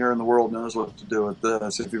sound engineer in the world knows what to do with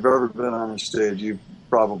this. If you've ever been on a stage, you've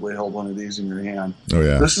probably held one of these in your hand. Oh,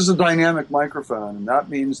 yeah. This is a dynamic microphone, and that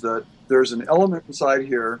means that there's an element inside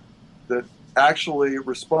here that actually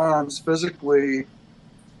responds physically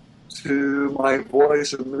to my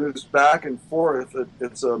voice and moves back and forth.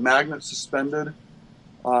 It's a magnet suspended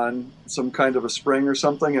on some kind of a spring or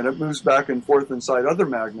something, and it moves back and forth inside other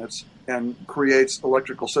magnets and creates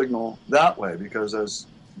electrical signal that way. Because as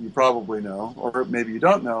you probably know, or maybe you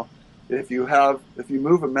don't know, if you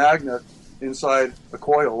move a magnet inside a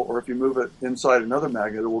coil, or if you move it inside another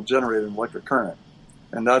magnet, it will generate an electric current.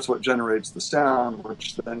 And that's what generates the sound,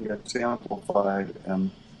 which then gets amplified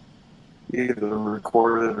and either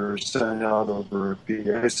recorded or sent out over a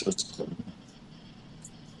PA system.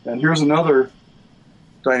 And here's another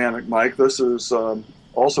dynamic mic. This is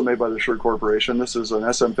also made by the Shure Corporation. This is an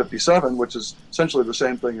SM57, which is essentially the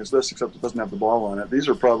same thing as this, except it doesn't have the ball on it. These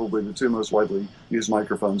are probably the two most widely used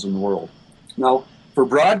microphones in the world. Now, for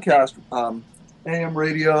broadcast, AM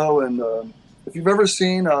radio, and if you've ever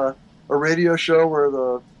seen a radio show where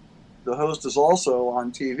the host is also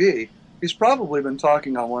on TV, he's probably been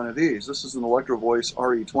talking on one of these. This is an Electro Voice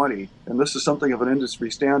RE20, and this is something of an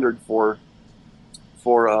industry standard for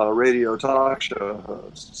radio talk show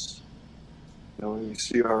hosts. You know, you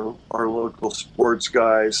see our local sports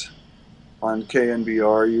guys on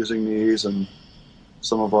KNBR using these, and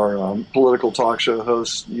some of our political talk show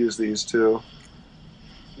hosts use these too.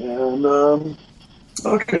 And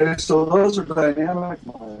okay, so those are dynamic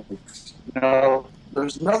mics. Now,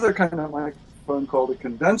 there's another kind of microphone called a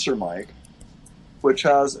condenser mic, which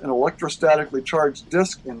has an electrostatically charged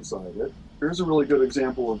disc inside it. Here's a really good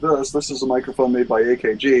example of this. This is a microphone made by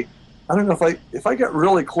AKG. I don't know if I get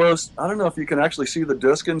really close, I don't know if you can actually see the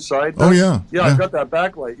disc inside this. Oh, yeah. Yeah, I've got that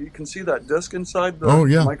backlight. You can see that disc inside the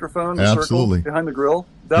microphone, the Absolutely. circle behind the grill.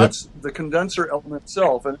 That's the condenser element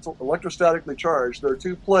itself, and it's electrostatically charged. There are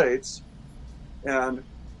two plates, and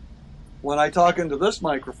when I talk into this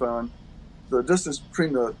microphone, the distance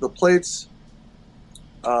between the plates,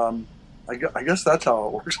 I guess that's how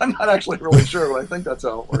it works. I'm not actually really sure, but I think that's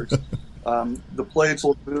how it works. The plates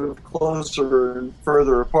will move closer and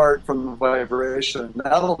further apart from the vibration.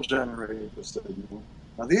 That'll generate the signal.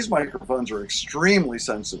 Now, these microphones are extremely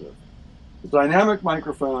sensitive. The dynamic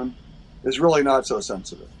microphone is really not so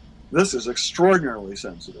sensitive. This is extraordinarily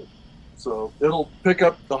sensitive. So it'll pick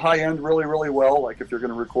up the high end really, really well, like if you're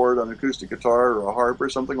going to record on an acoustic guitar or a harp or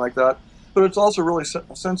something like that. But it's also really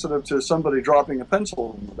sensitive to somebody dropping a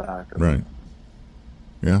pencil in the back. Right.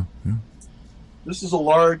 Yeah. This is a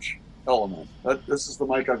large element. This is the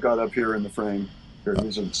mic I've got up here in the frame. Here,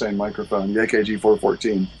 these are the same microphone, the AKG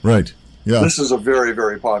 414. Right. Yeah. This is a very,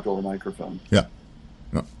 very popular microphone. Yeah.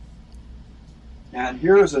 And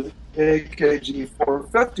here is an AKG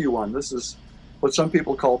 451. This is what some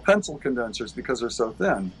people call pencil condensers because they're so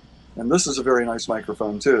thin. And this is a very nice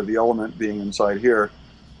microphone too, the element being inside here.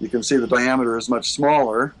 You can see the diameter is much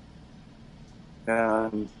smaller,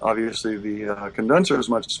 and obviously the condenser is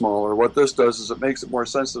much smaller. What this does is it makes it more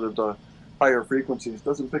sensitive to higher frequencies. It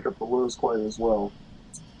doesn't pick up the lows quite as well.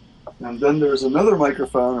 And then there's another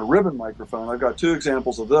microphone, a ribbon microphone. I've got two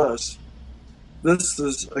examples of this. This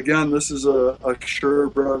is a Shure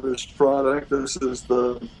Brothers product. This is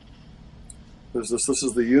the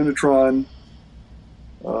Unitron.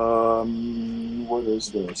 What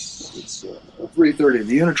is this? It's a 330.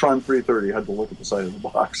 The Unitron 330. I had to look at the side of the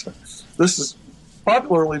box. This is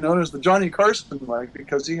popularly known as the Johnny Karst mic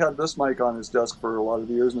because he had this mic on his desk for a lot of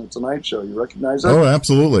years in the Tonight Show. You recognize it? Oh,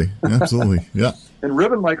 absolutely. Absolutely. Yeah. And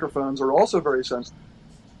ribbon microphones are also very sensitive.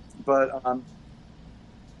 But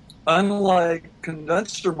unlike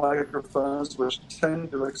condenser microphones, which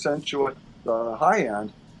tend to accentuate the high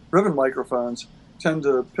end, ribbon microphones tend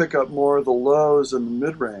to pick up more of the lows and the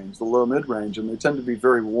mid-range, the low mid-range, and they tend to be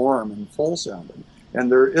very warm and full sounding.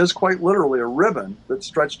 And there is quite literally a ribbon that's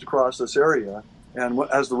stretched across this area, and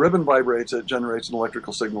as the ribbon vibrates, it generates an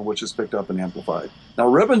electrical signal which is picked up and amplified. Now,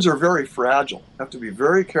 ribbons are very fragile. You have to be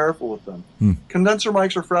very careful with them. Condenser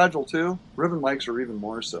mics are fragile too. Ribbon mics are even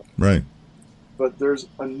more so. Right. But there's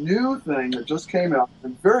a new thing that just came out.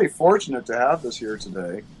 I'm very fortunate to have this here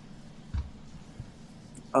today.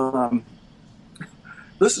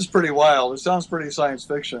 This is pretty wild. It sounds pretty science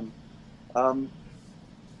fiction.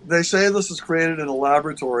 They say this is created in a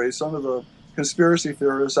laboratory. Some of the conspiracy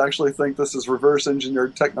theorists actually think this is reverse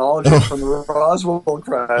engineered technology from the Roswell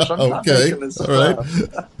crash. I'm not making this up.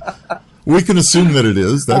 We can assume that it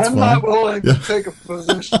is. That's I'm fine. not willing to take a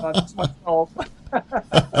position on this myself.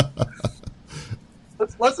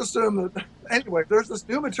 Let's assume that. Anyway, there's this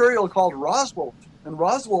new material called Roswell, and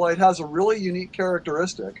Roswellite has a really unique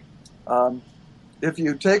characteristic. If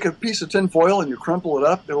you take a piece of tin foil and you crumple it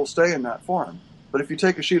up, it'll stay in that form. But if you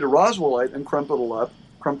take a sheet of Roswellite and crumple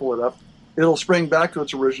it up, it'll spring back to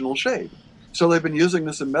its original shape. So they've been using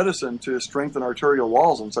this in medicine to strengthen arterial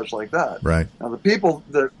walls and such like that. Right. Now, the people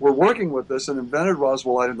that were working with this and invented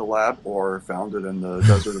Roswellite in the lab or found it in the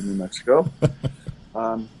desert of New Mexico,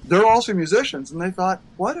 they're also musicians, and they thought,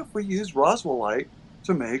 what if we use Roswellite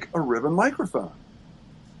to make a ribbon microphone?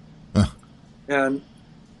 And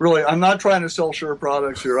really, I'm not trying to sell Shure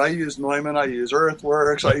products here. I use Neumann, I use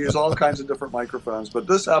Earthworks, I use all kinds of different microphones, but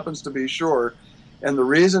this happens to be Shure. And the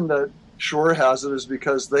reason that Shure has it is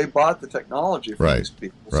because they bought the technology from these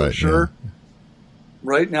people. So Shure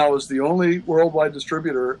right now is the only worldwide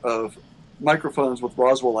distributor of microphones with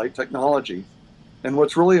Roswellite technology. And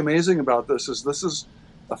what's really amazing about this is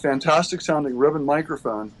a fantastic sounding ribbon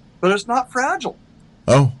microphone, but it's not fragile.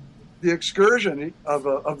 Oh. The excursion of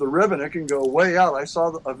the ribbon, it can go way out. I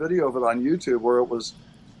saw a video of it on YouTube where it was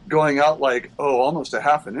going out like, almost a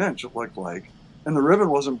half an inch, it looked like. And the ribbon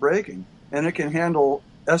wasn't breaking. And it can handle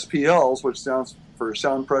SPLs, which stands for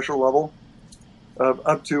sound pressure level, of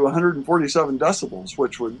up to 147 decibels,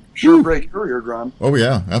 which would sure break your eardrum. Oh,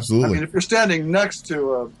 yeah, absolutely. I mean, if you're standing next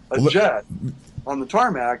to a jet on the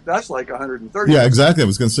tarmac, that's like 130. Yeah, exactly. I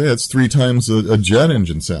was going to say that's 3 times a jet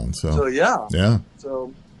engine sound. So yeah. Yeah.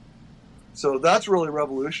 So that's really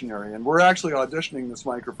revolutionary, and we're actually auditioning this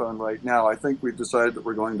microphone right now. I think we've decided that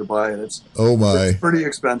we're going to buy it. It's pretty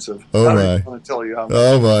expensive. Oh I my! don't want to tell you how much.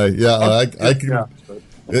 Oh my! Yeah, I can.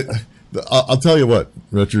 I'll tell you what,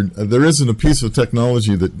 Richard. There isn't a piece of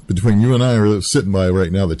technology that between you and I are sitting by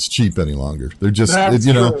right now that's cheap any longer. They're just,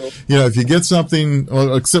 you know, if you get something,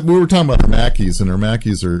 well, except we were talking about our Mackeys, and our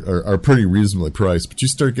Mackeys are pretty reasonably priced. But you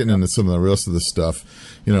start getting into some of the rest of the stuff,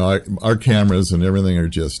 you know, our cameras and everything are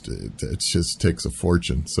just, it just takes a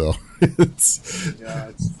fortune. So it's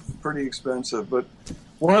pretty expensive. But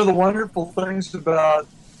one of the wonderful things about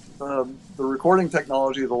the recording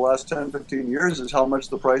technology of the last 10, 15 years is how much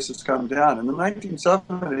the price has come down. In the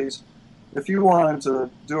 1970s, if you wanted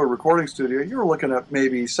to do a recording studio, you were looking at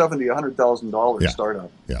maybe $70,000, $100,000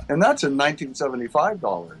 startup. Yeah. And that's in 1975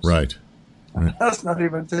 dollars. Right. That's not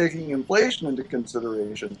even taking inflation into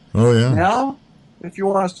consideration. Oh, yeah. Now, if you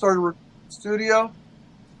want to start a studio,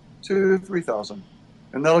 $2,000-$3,000.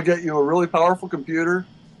 And that'll get you a really powerful computer,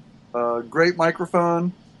 a great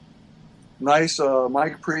microphone, nice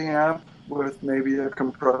mic preamp with maybe a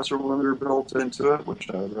compressor limiter built into it, which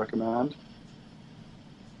I would recommend,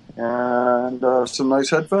 and some nice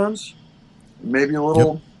headphones, maybe a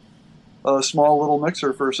little small little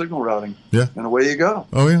mixer for signal routing. Yeah, and away you go.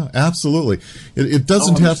 Oh yeah, absolutely. It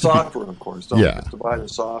doesn't have to software, of course. Don't have to buy the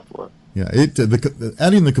software. Yeah,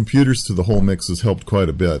 adding the computers to the whole mix has helped quite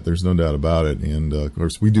a bit. There's no doubt about it. And of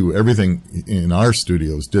course, we do everything in our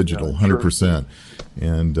studios digital, 100%.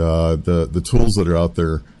 And the tools that are out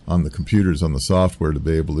there on the computers, on the software to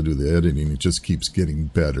be able to do the editing, it just keeps getting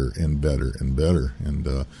better and better and better.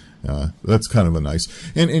 And that's kind of a nice.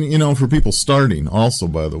 And you know, for people starting, also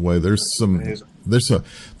by the way, there's some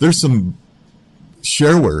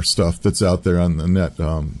shareware stuff that's out there on the net.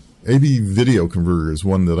 AB Video Converter is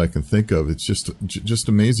one that I can think of. It's just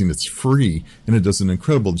amazing. It's free, and it does an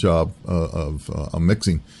incredible job of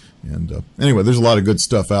mixing. And anyway, there's a lot of good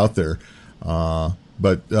stuff out there.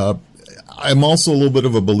 But I'm also a little bit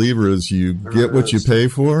of a believer as you get what you pay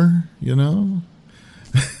for, you know?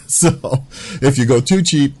 So if you go too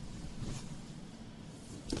cheap,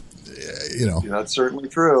 you know. Yeah, that's certainly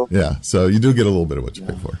true. Yeah, so you do get a little bit of what you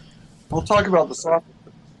pay for. We'll talk about the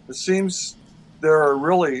software. It seems there are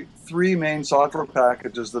really 3 main software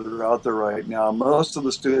packages that are out there right now. Most of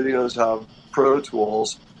the studios have Pro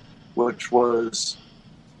Tools, which was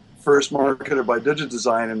first marketed by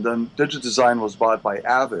DigiDesign, and then DigiDesign was bought by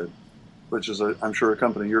Avid, which is, I'm sure, a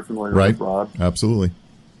company you're familiar with, Rob. Absolutely.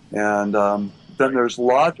 And then there's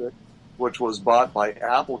Logic, which was bought by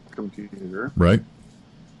Apple Computer. Right.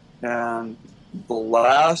 And the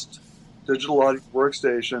last digital audio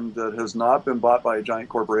workstation that has not been bought by a giant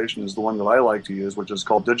corporation is the one that I like to use, which is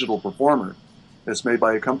called Digital Performer. It's made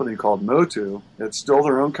by a company called Motu. It's still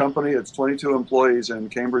their own company. It's 22 employees in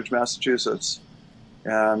Cambridge, Massachusetts.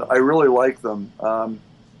 And I really like them.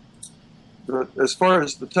 As far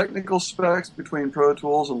as the technical specs between Pro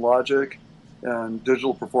Tools and Logic and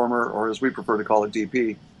Digital Performer, or as we prefer to call it,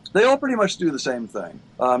 DP, they all pretty much do the same thing.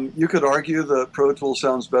 You could argue that Pro Tools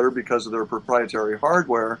sounds better because of their proprietary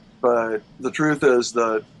hardware, but the truth is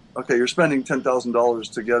that, okay, you're spending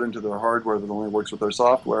 $10,000 to get into their hardware that only works with their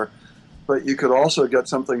software, but you could also get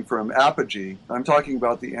something from Apogee. I'm talking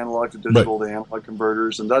about the analog to digital, the analog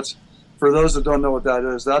converters, and that's, for those that don't know what that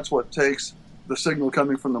is, that's what takes the signal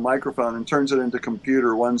coming from the microphone and turns it into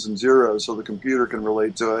computer ones and zeros so the computer can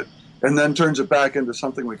relate to it, and then turns it back into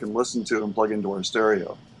something we can listen to and plug into our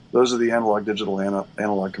stereo. Those are the analog digital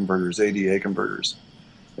analog converters, ADA converters.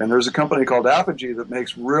 And there's a company called Apogee that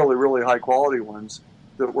makes really, really high quality ones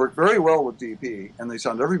that work very well with DP, and they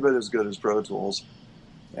sound every bit as good as Pro Tools.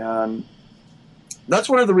 And That's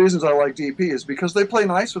one of the reasons I like DP is because they play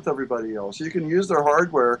nice with everybody else. You can use their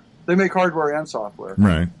hardware. They make hardware and software.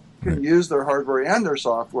 Right. You can use their hardware and their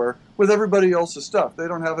software with everybody else's stuff. They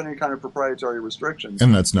don't have any kind of proprietary restrictions.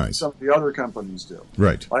 And that's nice. Some of the other companies do.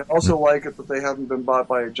 Right. I also like it that they haven't been bought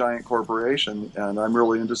by a giant corporation, and I'm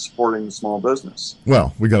really into supporting the small business.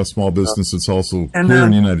 Well, we got a small business that's also And here then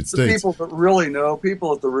in the United the States. people that really know,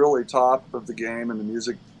 people at the really top of the game in the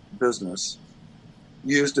music business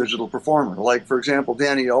use Digital Performer. Like, for example,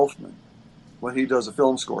 Danny Elfman, when he does a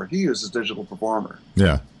film score, he uses Digital Performer.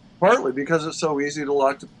 Yeah. Partly because it's so easy to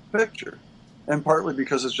lock the picture, and partly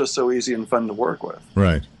because it's just so easy and fun to work with.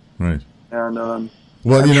 Right. Right. And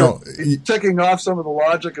well, I'm you know, ticking off some of the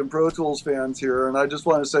Logic and Pro Tools fans here, and I just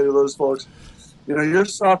want to say to those folks, you know, your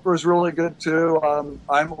software is really good too.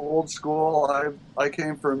 I'm old school. I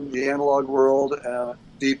came from the analog world, and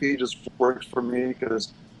DP just works for me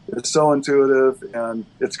because it's so intuitive and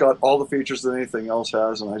it's got all the features that anything else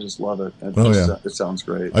has, and I just love it. It sounds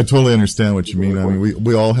great. I totally understand what you mean. I mean,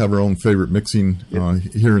 we all have our own favorite mixing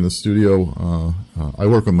here in the studio. I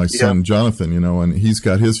work with my son Jonathan, you know, and he's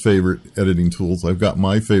got his favorite editing tools. I've got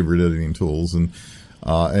my favorite editing tools, and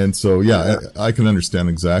so I can understand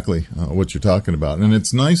exactly what you're talking about. And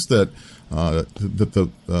it's nice that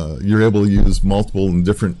you're able to use multiple and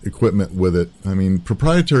different equipment with it. I mean,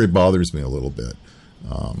 proprietary bothers me a little bit.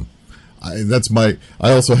 I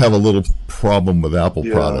also have a little problem with Apple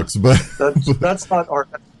products, but that's not our.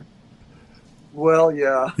 Well,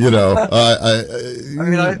 yeah. You know,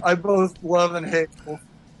 I both love and hate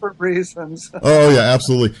for reasons. Oh yeah,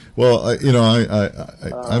 absolutely. Well,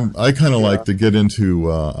 I kind of like to get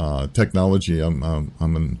into technology. I'm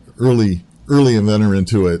an early inventor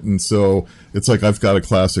into it, and so it's like I've got a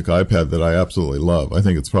classic iPad that I absolutely love. I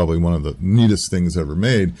think it's probably one of the neatest things ever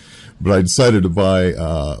made. But I decided to buy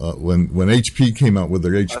when HP came out with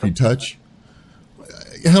their HP Touch.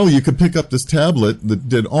 Hell, you could pick up this tablet that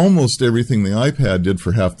did almost everything the iPad did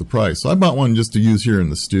for half the price. So I bought one just to use here in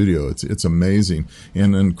the studio. It's amazing.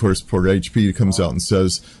 And then, of course, poor HP comes out and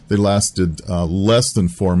says they lasted less than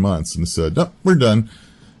 4 months and said, "No, we're done."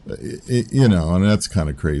 You know, and that's kind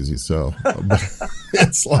of crazy. So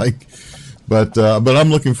it's like, but I'm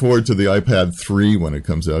looking forward to the iPad 3 when it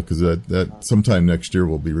comes out, because that sometime next year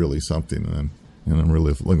will be really something, and I'm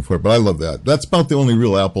really looking forward. But I love that. That's about the only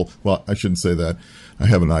real Apple. Well, I shouldn't say that. I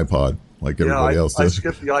have an iPod like everybody else does. I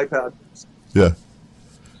skipped the iPad. Yeah.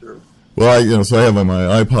 Sure. Well, so I have my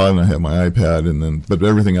iPod and I have my iPad, but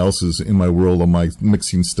everything else is in my world. All my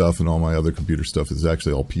mixing stuff and all my other computer stuff is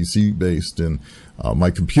actually all PC based, and my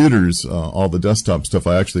computers, all the desktop stuff,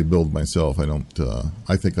 I actually build myself. I don't.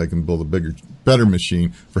 I think I can build a better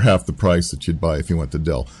machine for half the price that you'd buy if you went to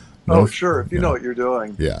Dell. Sure. If you know what you're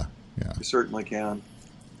doing. Yeah. You certainly can.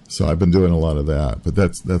 So I've been doing a lot of that, but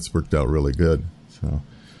that's worked out really good.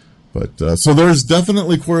 So there's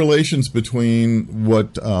definitely correlations between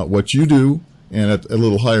what you do and at a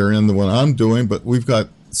little higher end than what I'm doing, but we've got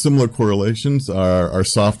similar correlations. Our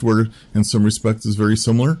software in some respects is very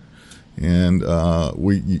similar, and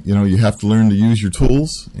you have to learn to use your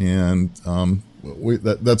tools, and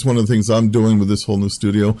that's one of the things I'm doing with this whole new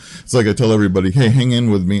studio. It's like I tell everybody, hey, hang in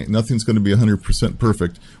with me. Nothing's going to be 100%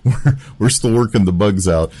 perfect. We're still working the bugs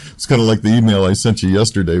out. It's kind of like the email I sent you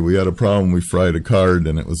yesterday. We had a problem. We fried a card,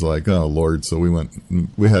 and it was like, oh, Lord. So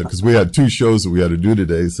because we had 2 shows that we had to do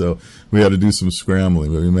today, so we had to do some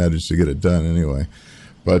scrambling, but we managed to get it done anyway.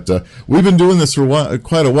 But we've been doing this for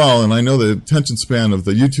quite a while, and I know the attention span of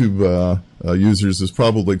the YouTube users is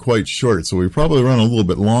probably quite short, so we probably run a little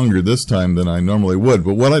bit longer this time than I normally would.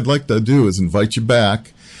 But what I'd like to do is invite you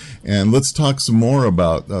back, and let's talk some more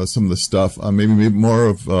about some of the stuff, maybe more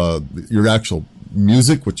of your actual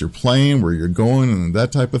music, what you're playing, where you're going, and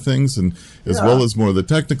that type of things, and as well as more of the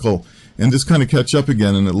technical, and just kind of catch up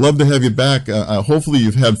again. And I'd love to have you back. Hopefully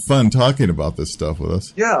you've had fun talking about this stuff with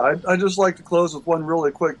us. Yeah, I'd just like to close with one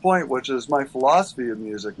really quick point, which is my philosophy of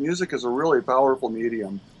music. Music is a really powerful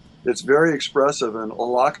medium. It's very expressive, and a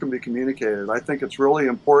lot can be communicated. I think it's really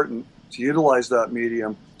important to utilize that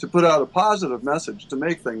medium to put out a positive message, to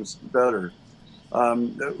make things better.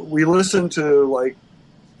 We listen to, like,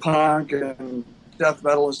 punk and death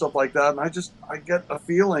metal and stuff like that, and I get a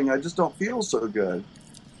feeling, I just don't feel so good.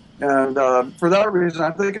 And for that reason,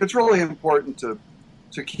 I think it's really important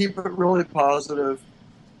to keep it really positive,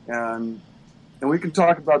 and we can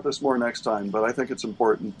talk about this more next time, but I think it's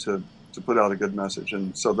important to put out a good message.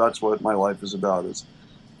 And so that's what my life is about, is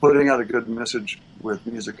putting out a good message with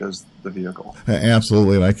music as the vehicle.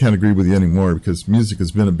 Absolutely, and I can't agree with you anymore, because music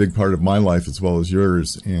has been a big part of my life as well as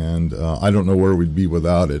yours, and I don't know where we'd be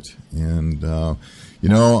without it. And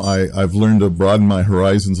I've learned to broaden my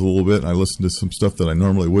horizons a little bit. I listen to some stuff that I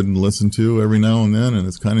normally wouldn't listen to every now and then, and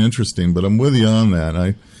it's kind of interesting. But I'm with you on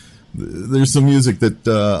that. There's some music that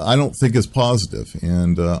I don't think is positive,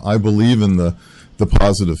 and I believe in the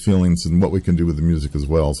positive feelings and what we can do with the music as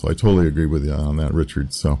well. So I totally agree with you on that,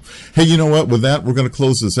 Richard. So, hey, you know what? With that, we're going to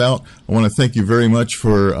close this out. I want to thank you very much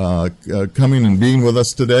for coming and being with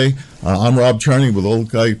us today. I'm Rob Charney with Old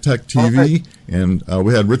Guy Tech TV, and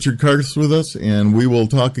we had Richard Karst with us, and we will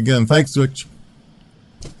talk again. Thanks, Rich.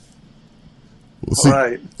 We'll see. All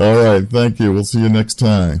right. All right. Thank you. We'll see you next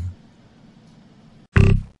time.